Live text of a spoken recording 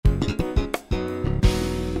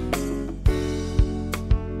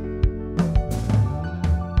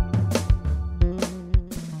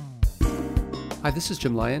Hi, this is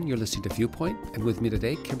Jim Lyon. You're listening to Viewpoint, and with me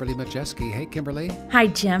today, Kimberly Majeski. Hey, Kimberly. Hi,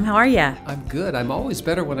 Jim. How are you? I'm good. I'm always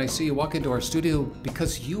better when I see you walk into our studio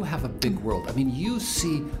because you have a big world. I mean, you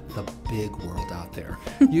see the big world out there.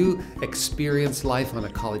 You experience life on a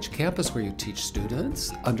college campus where you teach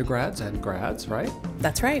students, undergrads and grads, right?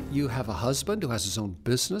 That's right. You have a husband who has his own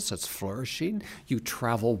business that's flourishing. You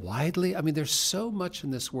travel widely. I mean, there's so much in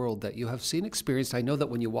this world that you have seen, experienced. I know that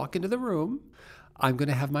when you walk into the room, I'm going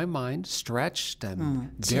to have my mind stretched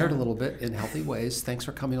and dared a little bit in healthy ways. Thanks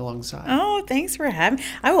for coming alongside. Oh, thanks for having me.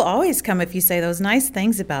 I will always come if you say those nice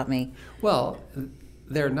things about me. Well,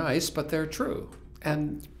 they're nice, but they're true.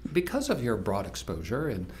 And because of your broad exposure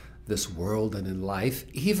in this world and in life,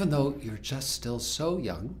 even though you're just still so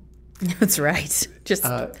young. That's right. Just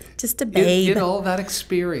a babe. In all that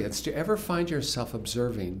experience, do you ever find yourself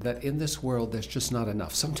observing that in this world there's just not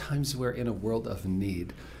enough? Sometimes we're in a world of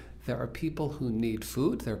need. There are people who need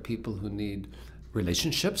food. There are people who need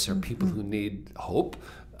relationships. There are people who need hope.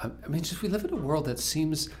 I mean, we live in a world that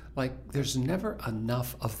seems like there's never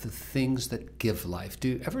enough of the things that give life. Do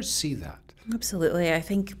you ever see that? Absolutely. I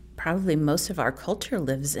think probably most of our culture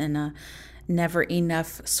lives in a never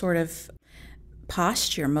enough sort of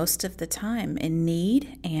posture most of the time, in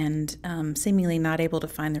need and seemingly not able to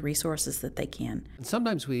find the resources that they can. And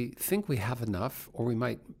sometimes we think we have enough, or we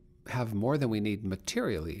might have more than we need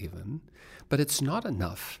materially even, but it's not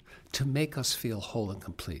enough to make us feel whole and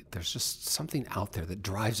complete. There's just something out there that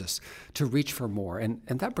drives us to reach for more. And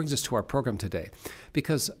that brings us to our program today,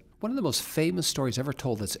 because one of the most famous stories ever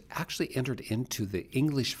told that's actually entered into the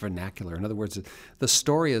English vernacular. In other words, the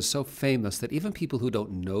story is so famous that even people who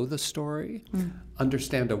don't know the story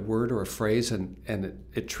understand a word or a phrase, and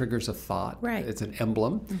it triggers a thought. Right. It's an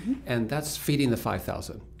emblem, and that's feeding the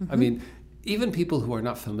 5,000. I mean, even people who are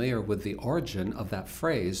not familiar with the origin of that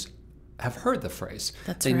phrase have heard the phrase.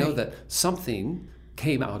 That's they right. know that something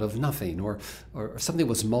came out of nothing, or something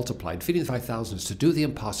was multiplied. Feeding the 5,000 is to do the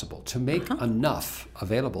impossible, to make enough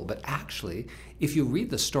available. But actually, if you read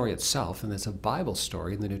the story itself, and it's a Bible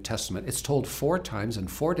story in the New Testament, it's told 4 times in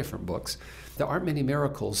 4 different books. There aren't many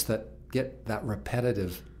miracles that get that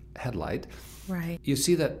repetitive headlight. Right. You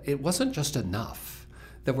see that it wasn't just enough.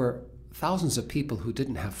 There were thousands of people who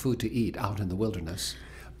didn't have food to eat out in the wilderness,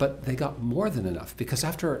 but they got more than enough, because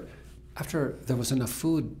after there was enough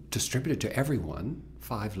food distributed to everyone,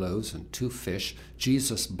 5 loaves and 2 fish,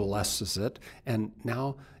 Jesus blesses it, and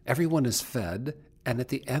now everyone is fed, and at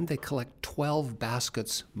the end they collect 12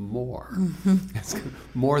 baskets more. It's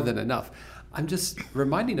more than enough. I'm just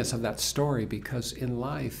reminding us of that story because in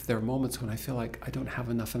life there are moments when I feel like I don't have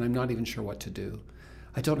enough and I'm not even sure what to do.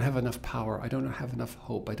 I don't have enough power. I don't have enough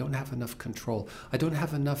hope. I don't have enough control. I don't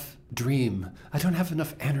have enough dream. I don't have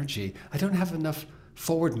enough energy. I don't have enough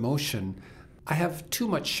forward motion. I have too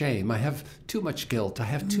much shame. I have too much guilt. I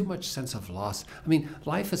have too much sense of loss. I mean,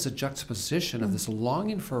 life is a juxtaposition of this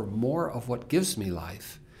longing for more of what gives me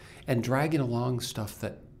life and dragging along stuff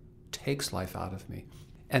that takes life out of me.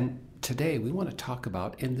 And today we want to talk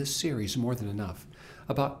about, in this series, More Than Enough,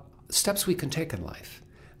 about steps we can take in life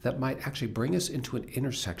that might actually bring us into an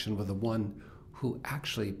intersection with the one who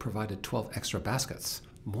actually provided 12 extra baskets,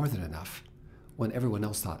 more than enough, when everyone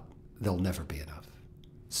else thought there'll never be enough.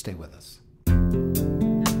 Stay with us.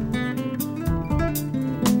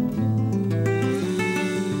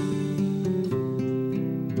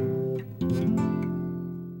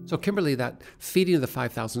 So Kimberly, that feeding of the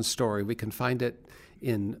 5,000 story, we can find it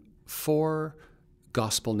in 4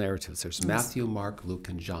 gospel narratives. There's Matthew, Mark, Luke,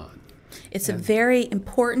 and John. It's a very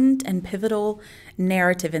important and pivotal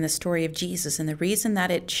narrative in the story of Jesus. And the reason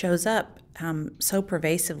that it shows up so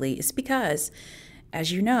pervasively is because,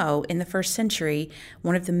 as you know, in the first century,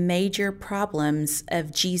 one of the major problems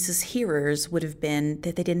of Jesus' hearers would have been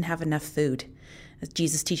that they didn't have enough food. As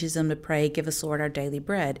Jesus teaches them to pray, "Give us, Lord, our daily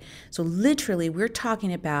bread." So literally, we're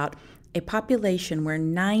talking about a population where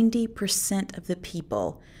 90% of the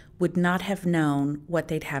people would not have known what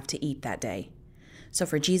they'd have to eat that day. So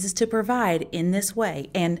for Jesus to provide in this way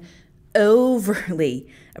and overly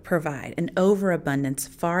provide an overabundance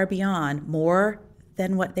far beyond more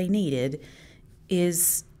than what they needed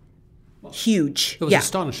is huge. It was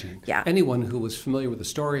astonishing. Yeah. Anyone who was familiar with the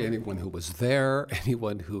story, anyone who was there,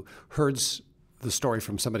 anyone who heard the story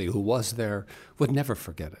from somebody who was there would never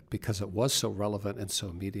forget it because it was so relevant and so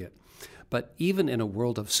immediate. But even in a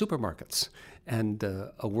world of supermarkets and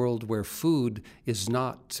a world where food is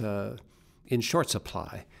not in short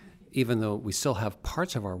supply, even though we still have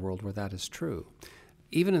parts of our world where that is true,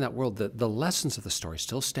 even in that world, the lessons of the story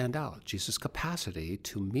still stand out. Jesus' capacity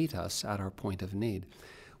to meet us at our point of need.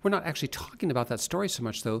 We're not actually talking about that story so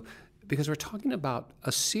much, though, because we're talking about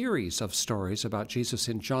a series of stories about Jesus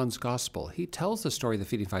in John's Gospel. He tells the story of the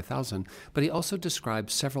feeding 5,000, but he also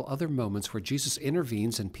describes several other moments where Jesus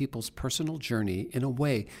intervenes in people's personal journey in a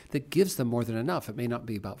way that gives them more than enough. It may not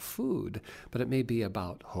be about food, but it may be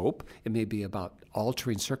about hope. It may be about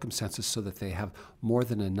altering circumstances so that they have more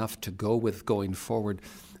than enough to go with going forward,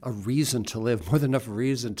 a reason to live, more than enough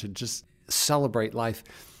reason to just celebrate life.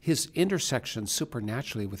 His intersection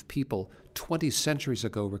supernaturally with people 20 centuries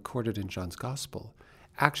ago recorded in John's Gospel,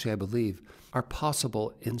 actually, I believe, are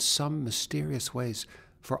possible in some mysterious ways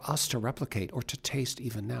for us to replicate or to taste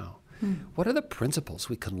even now. What are the principles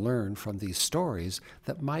we can learn from these stories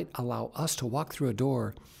that might allow us to walk through a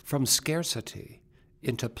door from scarcity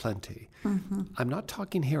into plenty? I'm not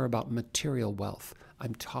talking here about material wealth.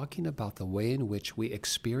 I'm talking about the way in which we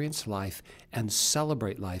experience life and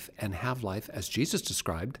celebrate life and have life, as Jesus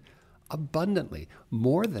described, abundantly,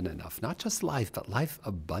 more than enough, not just life, but life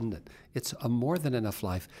abundant. It's a more than enough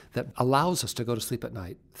life that allows us to go to sleep at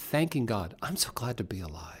night, thanking God, I'm so glad to be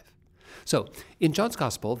alive. So in John's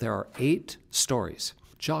Gospel, there are 8 stories.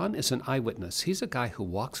 John is an eyewitness. He's a guy who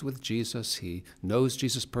walks with Jesus. He knows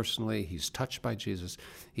Jesus personally. He's touched by Jesus.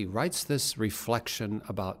 He writes this reflection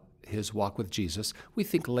about his walk with Jesus, we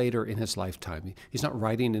think later in his lifetime. He's not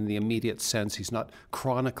writing in the immediate sense. He's not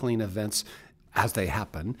chronicling events as they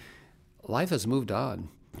happen. Life has moved on.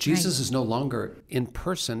 Jesus is no longer in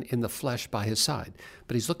person in the flesh by his side,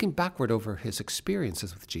 but he's looking backward over his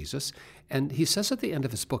experiences with Jesus. And he says at the end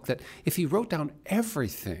of his book that if he wrote down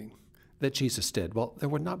everything that Jesus did, well, there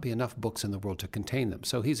would not be enough books in the world to contain them.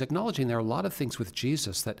 So he's acknowledging there are a lot of things with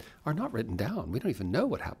Jesus that are not written down. We don't even know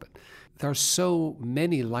what happened. There are so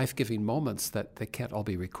many life-giving moments that they can't all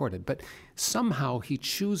be recorded. But somehow he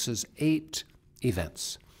chooses 8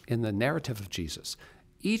 events in the narrative of Jesus.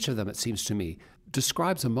 Each of them, it seems to me,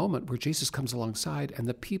 describes a moment where Jesus comes alongside and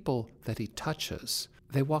the people that he touches,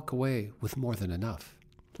 they walk away with more than enough.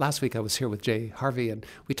 Last week I was here with Jay Harvey and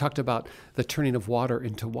we talked about the turning of water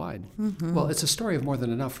into wine. Well, it's a story of more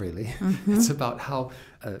than enough, really. It's about how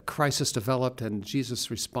a crisis developed and Jesus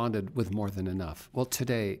responded with more than enough. Well,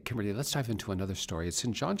 today, Kimberly, let's dive into another story. It's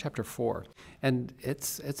in John chapter 4, and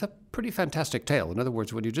it's a pretty fantastic tale. In other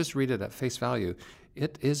words, when you just read it at face value,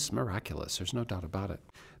 it is miraculous. There's no doubt about it.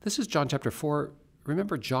 This is John chapter 4.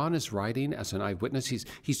 Remember, John is writing as an eyewitness.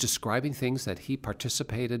 He's describing things that he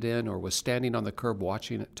participated in or was standing on the curb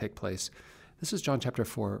watching it take place. This is John chapter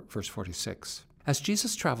 4, verse 46. As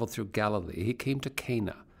Jesus traveled through Galilee, he came to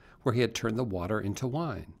Cana, where he had turned the water into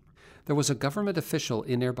wine. There was a government official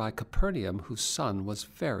in nearby Capernaum whose son was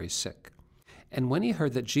very sick. And when he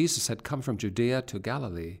heard that Jesus had come from Judea to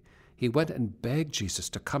Galilee, he went and begged Jesus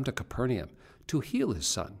to come to Capernaum to heal his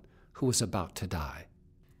son, who was about to die.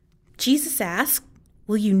 Jesus asked,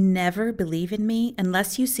 "Will you never believe in me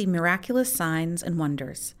unless you see miraculous signs and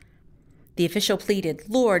wonders?" The official pleaded,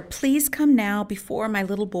 "Lord, please come now before my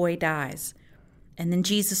little boy dies." And then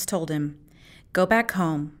Jesus told him, "Go back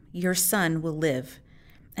home. Your son will live."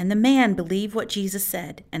 And the man believed what Jesus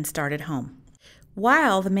said and started home.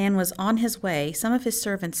 While the man was on his way, some of his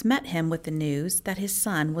servants met him with the news that his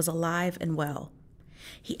son was alive and well.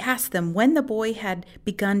 He asked them when the boy had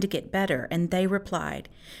begun to get better, and they replied,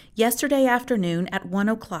 "Yesterday afternoon at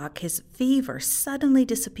 1:00, his fever suddenly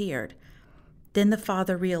disappeared." Then the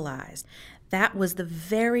father realized that was the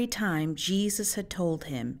very time Jesus had told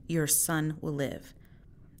him, "Your son will live."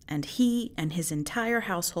 And he and his entire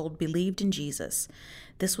household believed in Jesus.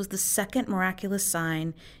 This was the second miraculous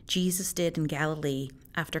sign Jesus did in Galilee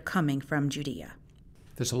after coming from Judea.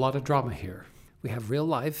 There's a lot of drama here. We have real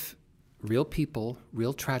life, real people,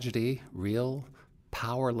 real tragedy, real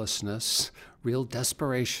powerlessness, real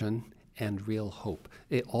desperation, and real hope.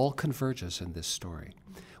 It all converges in this story.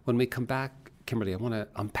 When we come back, Kimberly, I want to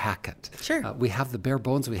unpack it. Sure. We have the bare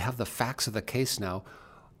bones, we have the facts of the case now.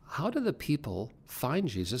 How do the people find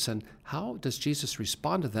Jesus, and how does Jesus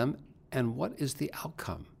respond to them, and what is the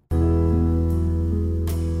outcome?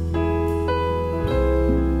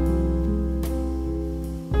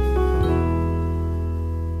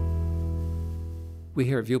 We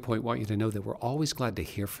here at Viewpoint want you to know that we're always glad to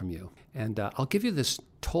hear from you. And I'll give you this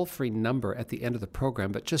toll-free number at the end of the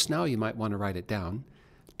program, but just now you might want to write it down.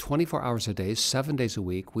 24 hours a day, 7 days a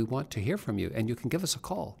week, we want to hear from you, and you can give us a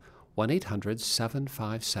call,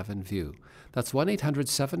 1-800-757-VIEW. That's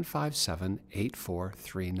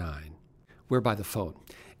 1-800-757-8439. We're by the phone,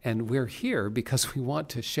 and we're here because we want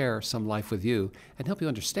to share some life with you and help you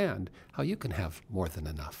understand how you can have more than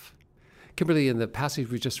enough. Kimberly, in the passage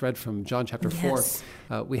we just read from John chapter Yes.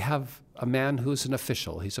 4, we have a man who's an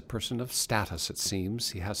official. He's a person of status, it seems.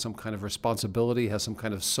 He has some kind of responsibility, has some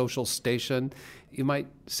kind of social station. You might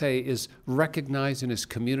say is recognized in his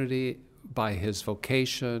community by his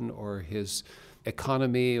vocation or his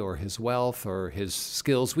economy or his wealth or his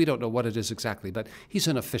skills. We don't know what it is exactly, but he's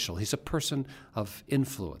an official. He's a person of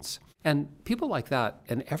influence. And people like that,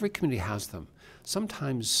 and every community has them,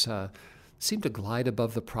 sometimes seem to glide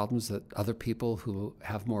above the problems that other people who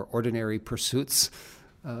have more ordinary pursuits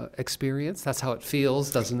experience. That's how it feels,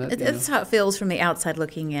 doesn't it? That's how it feels from the outside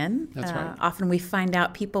looking in. That's right. Often we find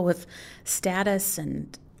out people with status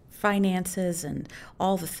and finances and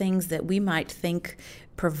all the things that we might think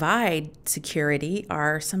provide security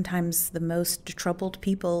are sometimes the most troubled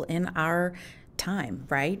people in our time,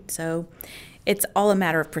 right? So it's all a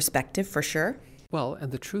matter of perspective for sure. Well,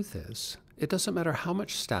 and the truth is, it doesn't matter how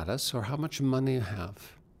much status or how much money you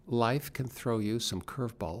have. Life can throw you some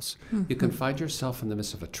curveballs. Mm-hmm. You can find yourself in the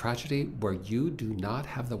midst of a tragedy where you do not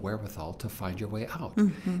have the wherewithal to find your way out.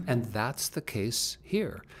 Mm-hmm. And that's the case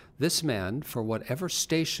here. This man, for whatever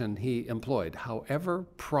station he employed, however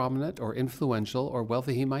prominent or influential or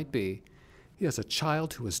wealthy he might be, he has a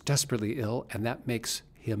child who is desperately ill, and that makes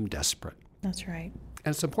him desperate. That's right.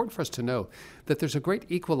 And it's important for us to know that there's a great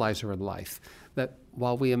equalizer in life, that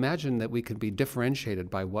while we imagine that we can be differentiated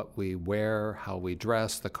by what we wear, how we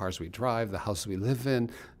dress, the cars we drive, the house we live in,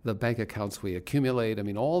 the bank accounts we accumulate,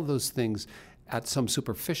 all those things at some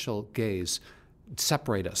superficial gaze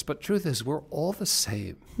separate us. But truth is, we're all the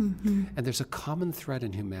same. Mm-hmm. And there's a common thread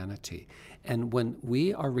in humanity. And when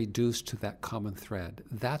we are reduced to that common thread,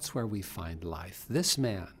 that's where we find life. This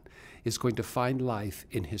man is going to find life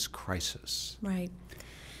in his crisis. Right.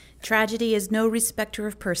 Tragedy is no respecter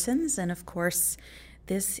of persons, and of course,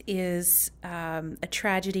 this is a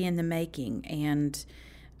tragedy in the making.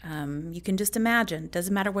 And you can just imagine, it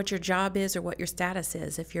doesn't matter what your job is or what your status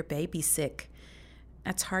is, if your baby's sick,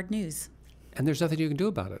 that's hard news. And there's nothing you can do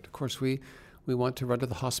about it. Of course, we want to run to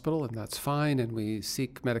the hospital, and that's fine, and we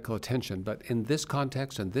seek medical attention. But in this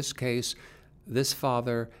context, in this case, this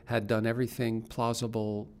father had done everything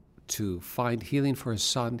plausible to find healing for his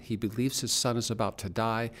son. He believes his son is about to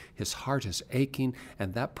die. His heart is aching,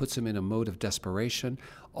 and that puts him in a mode of desperation.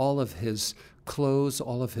 All of his clothes,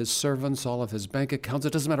 all of his servants, all of his bank accounts,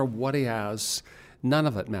 it doesn't matter what he has. None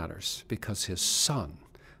of it matters because his son,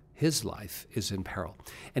 his life, is in peril.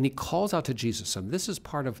 And he calls out to Jesus, and this is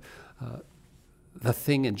part of the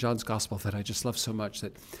thing in John's gospel that I just love so much,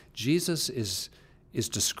 that Jesus is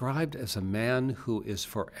described as a man who is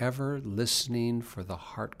forever listening for the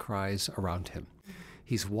heart cries around him.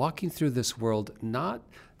 He's walking through this world not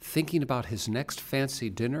thinking about his next fancy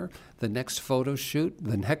dinner, the next photo shoot,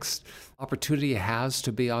 the next opportunity he has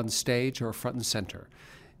to be on stage or front and center.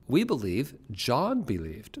 We believe, John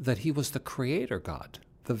believed, that he was the creator God,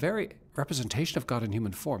 the very representation of God in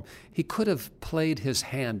human form. He could have played his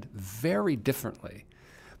hand very differently,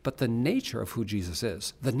 but the nature of who Jesus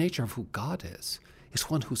is, the nature of who God is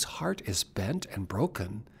one whose heart is bent and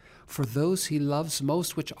broken for those he loves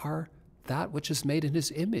most, which are that which is made in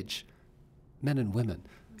his image, men and women,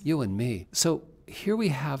 you and me. So here we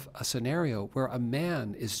have a scenario where a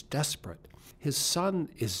man is desperate. His son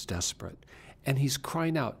is desperate, and he's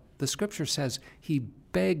crying out. The scripture says he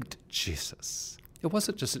begged Jesus. It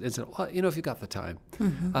wasn't just an incident. Well, if you got the time,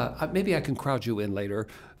 maybe I can crowd you in later.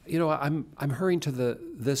 I'm hurrying to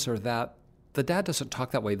this or that. The dad doesn't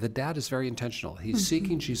talk that way. The dad is very intentional. He's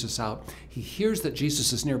seeking Jesus out. He hears that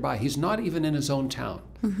Jesus is nearby. He's not even in his own town.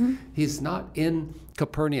 Mm-hmm. He's not in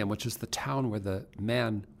Capernaum, which is the town where the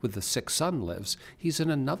man with the sick son lives. He's in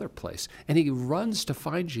another place. And he runs to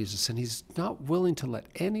find Jesus, and he's not willing to let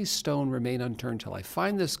any stone remain unturned till I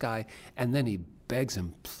find this guy. And then he begs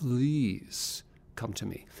him, please come to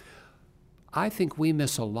me. I think we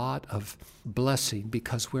miss a lot of blessing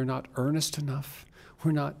because we're not earnest enough.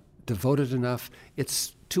 We're not devoted enough.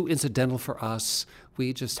 It's too incidental for us.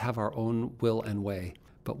 We just have our own will and way.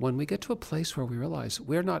 But when we get to a place where we realize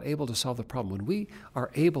we're not able to solve the problem, when we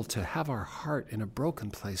are able to have our heart in a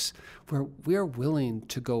broken place where we're willing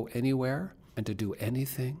to go anywhere and to do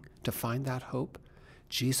anything to find that hope,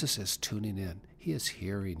 Jesus is tuning in. He is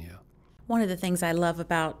hearing you. One of the things I love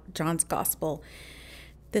about John's gospel,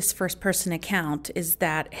 this first-person account, is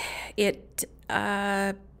that it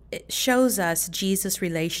shows us Jesus'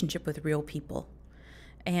 relationship with real people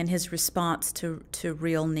and his response to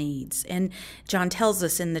real needs. And John tells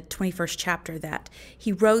us in the 21st chapter that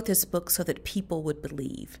he wrote this book so that people would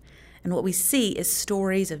believe. And what we see is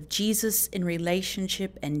stories of Jesus in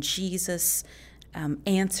relationship and Jesus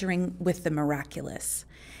answering with the miraculous.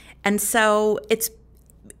 And so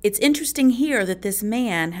it's interesting here that this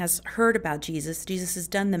man has heard about Jesus. Jesus has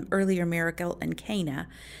done the earlier miracle in Cana,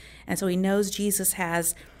 and so he knows Jesus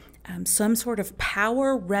has some sort of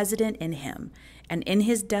power resident in him. And in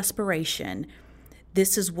his desperation,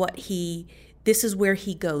 this is where he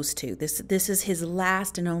goes to. This is his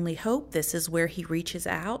last and only hope. This is where he reaches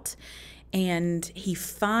out, and he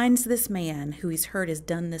finds this man who he's heard has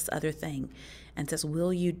done this other thing and says,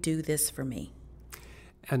 "Will you do this for me?"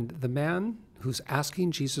 And the man who's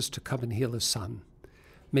asking Jesus to come and heal his son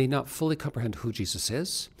may not fully comprehend who Jesus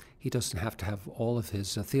is. He doesn't have to have all of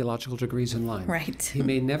his theological degrees in line. Right. He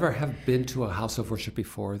may never have been to a house of worship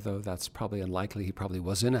before, though that's probably unlikely. He probably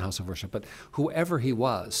was in a house of worship. But whoever he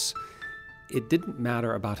was, it didn't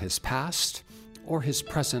matter about his past or his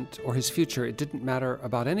present or his future. It didn't matter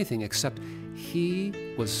about anything except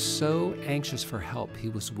he was so anxious for help. He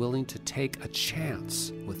was willing to take a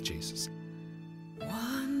chance with Jesus.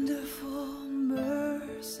 Wonderful,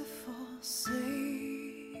 merciful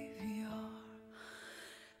Savior,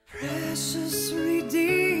 precious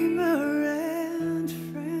Redeemer and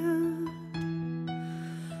friend,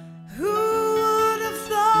 who would have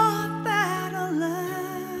thought that a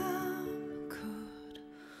lamb could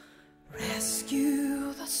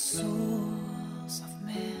rescue the souls of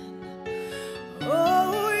men?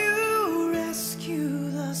 Oh, you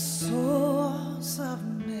rescue the souls of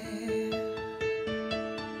men.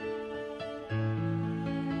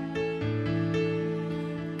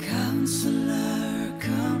 Counselor,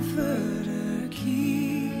 Comforter,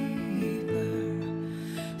 Keeper,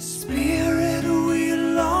 Spirit we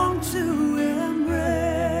long to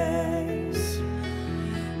embrace.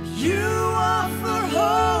 You offer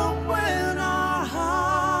hope when our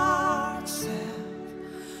hearts have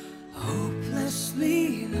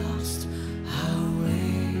hopelessly lost our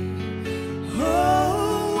way.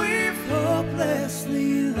 Oh, we've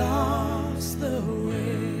hopelessly lost the way.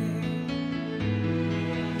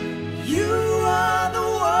 You are the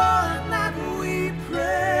one that we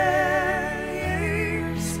praise.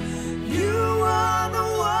 You are the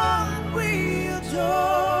one we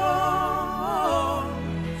adore.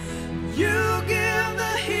 You give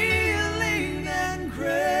the healing and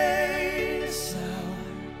grace our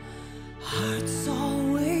hearts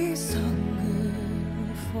always hunger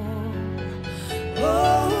for.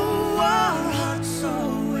 Oh, our hearts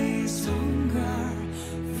always hunger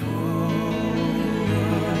for.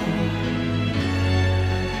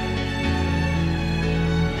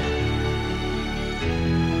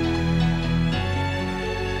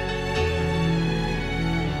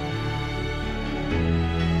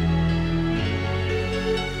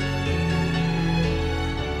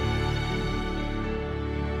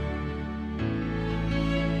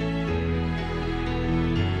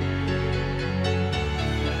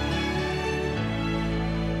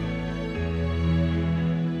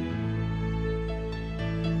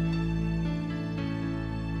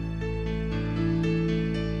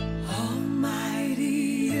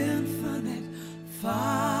 Almighty, infinite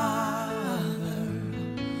Father,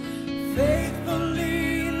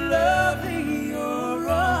 faithfully loving your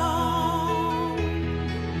own.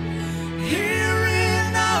 Here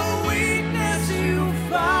in our weakness you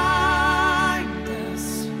find us,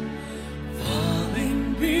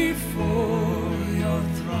 falling before your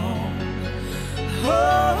throne.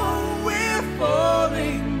 Oh, we're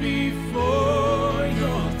falling before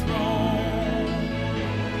your throne.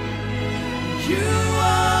 You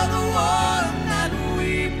are the one that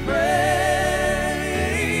we praise.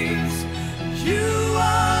 You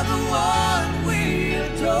are the one we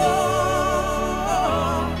adore.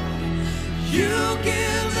 You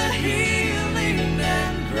give the healing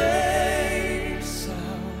and grace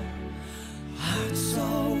our hearts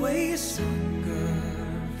always hunger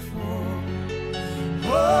for.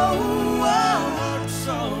 Oh, our hearts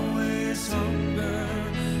always hunger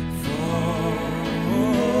for.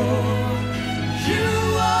 You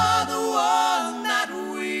are the one that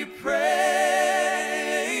we praise.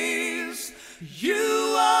 You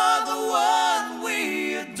are the one we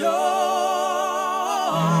adore.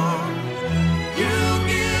 You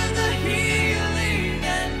give the healing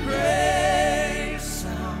and grace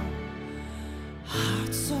our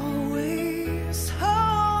hearts always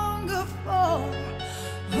hunger for.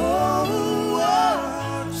 Oh, our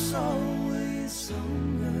hearts always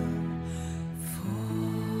hunger for.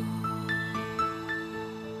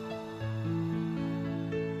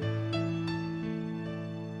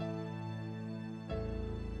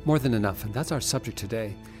 More than enough, and that's our subject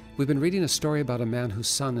today. We've been reading a story about a man whose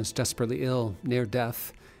son is desperately ill, near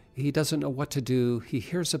death. He doesn't know what to do. He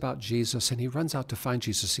hears about Jesus and he runs out to find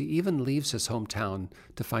Jesus. He even leaves his hometown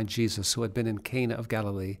to find Jesus, who had been in Cana of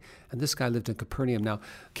Galilee. And this guy lived in Capernaum. Now,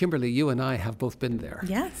 Kimberly, you and I have both been there.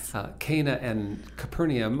 Yes. Cana and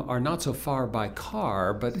Capernaum are not so far by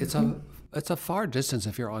car, but it's a far distance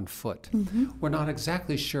if you're on foot. We're not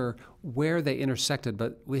exactly sure where they intersected,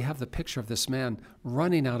 but we have the picture of this man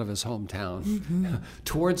running out of his hometown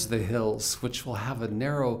towards the hills, which will have a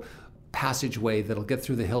narrow passageway that'll get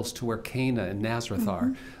through the hills to where Cana and Nazareth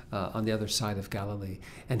are on the other side of Galilee.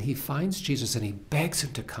 And he finds Jesus and he begs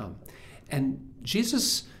him to come. And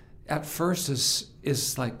Jesus at first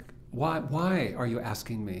is like, why are you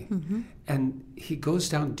asking me? And he goes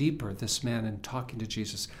down deeper, this man, in talking to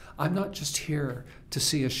Jesus. I'm not just here to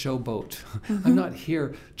see a showboat. I'm not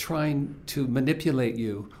here trying to manipulate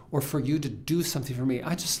you or for you to do something for me.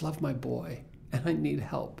 I just love my boy and I need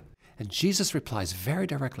help. And Jesus replies very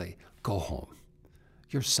directly, go home.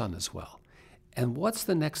 Your son is well. And what's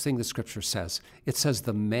the next thing the scripture says? It says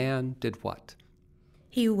the man did what?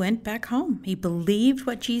 He went back home. He believed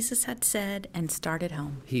what Jesus had said and started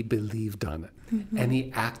home. He believed on it, and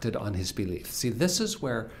he acted on his belief. See, this is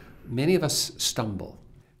where many of us stumble.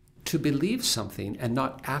 To believe something and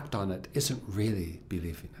not act on it isn't really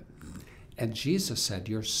believing it. And Jesus said,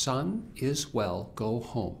 your son is well, go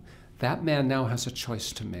home. That man now has a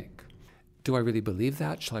choice to make. Do I really believe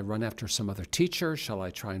that? Shall I run after some other teacher? Shall I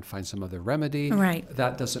try and find some other remedy? Right.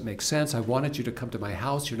 That doesn't make sense. I wanted you to come to my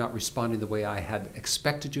house. You're not responding the way I had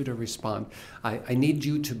expected you to respond. I need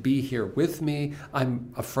you to be here with me.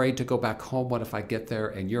 I'm afraid to go back home. What if I get there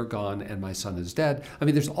and you're gone and my son is dead? I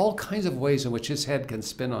mean, there's all kinds of ways in which his head can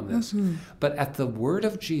spin on this. But at the word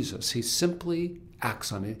of Jesus, he simply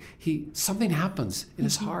acts on it. Something happens in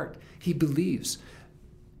his heart. He believes.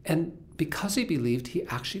 And because he believed, he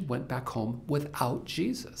actually went back home without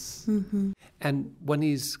Jesus. And when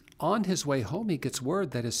he's on his way home, he gets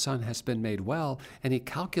word that his son has been made well, and he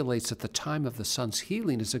calculates that the time of the son's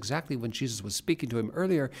healing is exactly when Jesus was speaking to him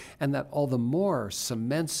earlier, and that all the more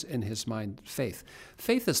cements in his mind faith.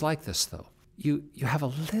 Faith is like this, though. You have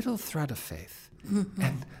a little thread of faith,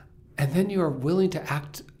 and then you are willing to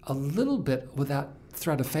act a little bit with that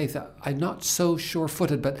thread of faith. I'm not so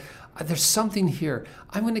sure-footed, but there's something here.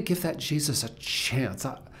 I'm going to give that Jesus a chance.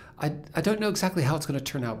 I don't know exactly how it's going to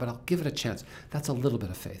turn out, but I'll give it a chance. That's a little bit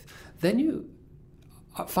of faith. Then you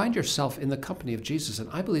find yourself in the company of Jesus, and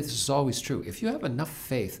I believe this is always true. If you have enough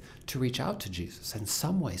faith to reach out to Jesus in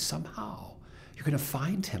some way, somehow, you're going to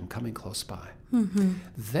find him coming close by.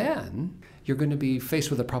 Then you're going to be faced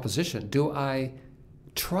with a proposition. Do I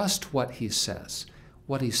trust what he says?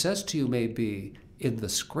 What he says to you may be in the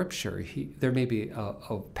scripture. There may be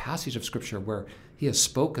a passage of scripture where he has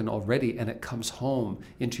spoken already and it comes home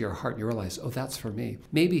into your heart and you realize, oh, that's for me.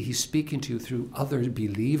 Maybe he's speaking to you through other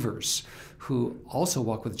believers who also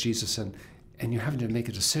walk with Jesus, and you're having to make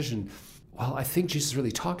a decision. Well, I think Jesus is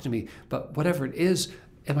really talking to me, but whatever it is,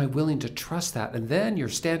 am I willing to trust that? And then you're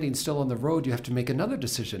standing still on the road. You have to make another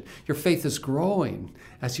decision. Your faith is growing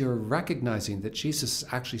as you're recognizing that Jesus is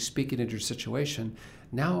actually speaking into your situation.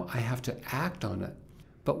 Now I have to act on it.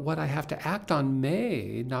 But what I have to act on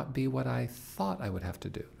may not be what I thought I would have to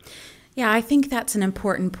do. Yeah, I think that's an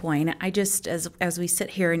important point. I just, as we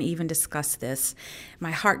sit here and even discuss this,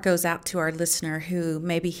 my heart goes out to our listener who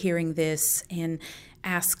may be hearing this and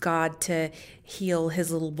ask God to heal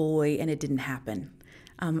his little boy, and it didn't happen.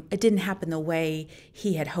 It didn't happen the way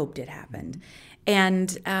he had hoped it happened. And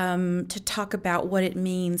to talk about what it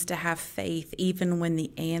means to have faith even when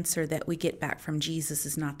the answer that we get back from Jesus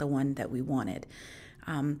is not the one that we wanted.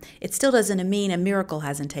 It still doesn't mean a miracle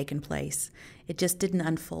hasn't taken place. It just didn't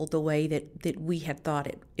unfold the way that we had thought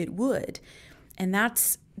it would. And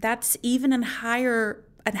that's even a higher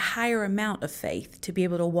amount of faith, to be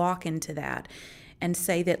able to walk into that and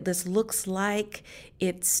say that this looks like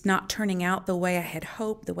it's not turning out the way I had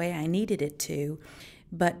hoped, the way I needed it to,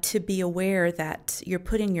 but to be aware that you're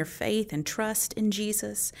putting your faith and trust in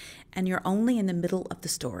Jesus, and you're only in the middle of the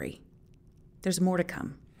story. There's more to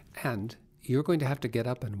come. And you're going to have to get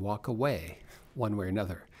up and walk away one way or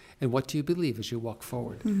another. And what do you believe as you walk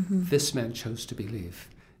forward? This man chose to believe.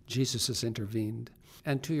 Jesus has intervened.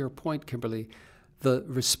 And to your point, Kimberly, the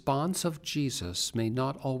response of Jesus may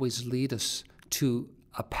not always lead us to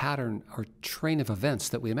a pattern or train of events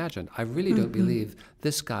that we imagine. I really don't believe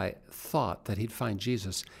this guy thought that he'd find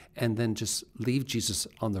Jesus and then just leave Jesus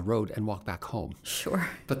on the road and walk back home. Sure.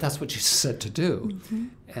 But that's what Jesus said to do.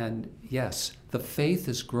 And yes, the faith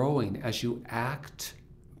is growing as you act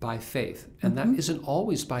by faith. And that isn't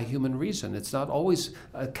always by human reason. It's not always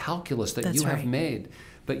a calculus that That's you have right. made.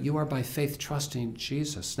 but you are by faith trusting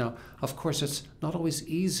Jesus. Now, of course, it's not always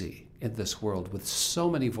easy in this world with so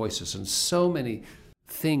many voices and so many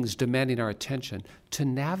things demanding our attention to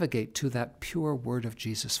navigate to that pure word of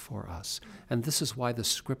Jesus for us. And this is why the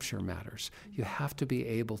scripture matters. You have to be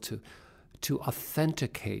able to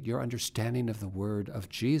authenticate your understanding of the word of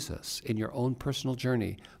Jesus in your own personal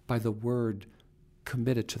journey by the word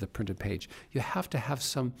committed to the printed page. You have to have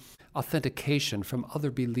some authentication from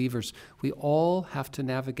other believers. We all have to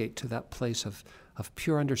navigate to that place of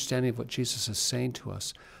pure understanding of what Jesus is saying to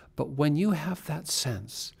us. But when you have that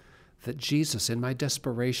sense that Jesus, in my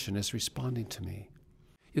desperation, is responding to me,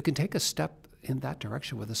 you can take a step in that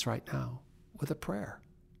direction with us right now with a prayer.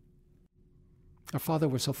 Our Father,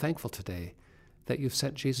 we're so thankful today that you've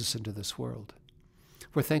sent Jesus into this world.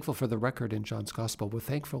 We're thankful for the record in John's Gospel. We're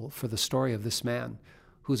thankful for the story of this man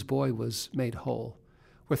whose boy was made whole.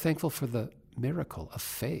 We're thankful for the miracle of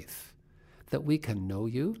faith, that we can know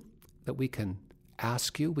you, that we can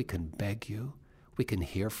ask you, we can beg you, we can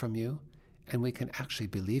hear from you, and we can actually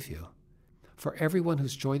believe you. For everyone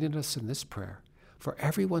who's joining us in this prayer, for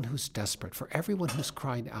everyone who's desperate, for everyone who's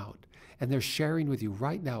crying out, and they're sharing with you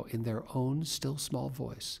right now in their own still small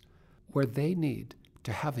voice, where they need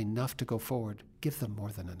to have enough to go forward, give them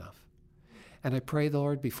more than enough. And I pray,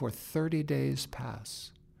 Lord, before 30 days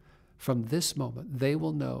pass, from this moment, they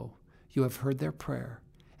will know you have heard their prayer,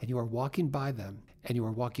 and you are walking by them, and you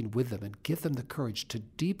are walking with them, and give them the courage to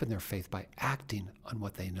deepen their faith by acting on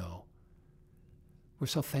what they know. We're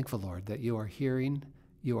so thankful, Lord, that you are hearing,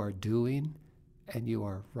 you are doing, and you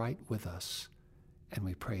are right with us. And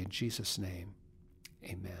we pray in Jesus' name,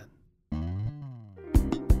 amen.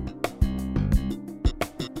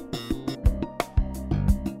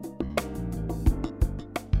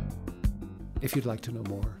 If you'd like to know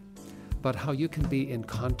more about how you can be in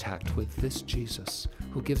contact with this Jesus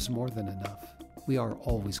who gives more than enough, we are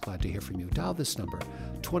always glad to hear from you. Dial this number,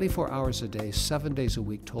 24 hours a day, 7 days a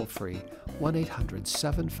week, toll free,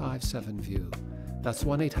 1-800-757-VIEW. That's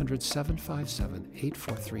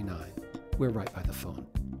 1-800-757-8439. We're right by the phone.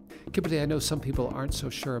 Kimberly, I know some people aren't so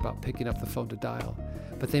sure about picking up the phone to dial,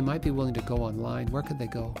 but they might be willing to go online. Where could they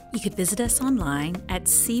go? You could visit us online at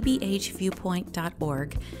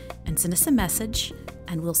cbhviewpoint.org and send us a message,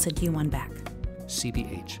 and we'll send you one back.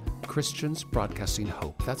 CBH, Christians Broadcasting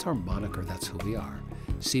Hope. That's our moniker. That's who we are.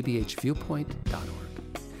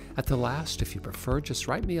 cbhviewpoint.org. At the last, if you prefer, just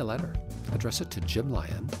write me a letter. Address it to Jim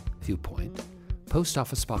Lyon, Viewpoint, Post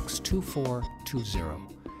Office Box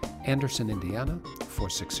 2420, Anderson, Indiana,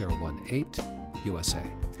 46018, USA.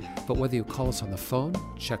 But whether you call us on the phone,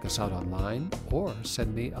 check us out online, or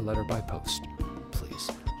send me a letter by post,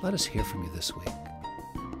 please let us hear from you this week.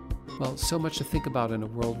 Well, so much to think about in a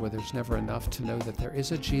world where there's never enough, to know that there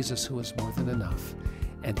is a Jesus who is more than enough,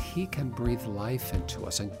 and he can breathe life into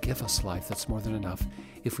us and give us life that's more than enough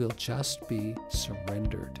if we'll just be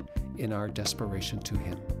surrendered in our desperation to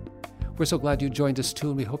him. We're so glad you joined us too,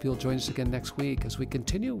 and we hope you'll join us again next week as we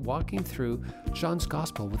continue walking through John's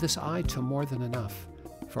Gospel with this eye to more than enough.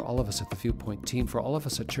 For all of us at the Viewpoint team, for all of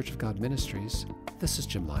us at Church of God Ministries, this is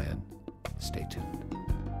Jim Lyon. Stay tuned.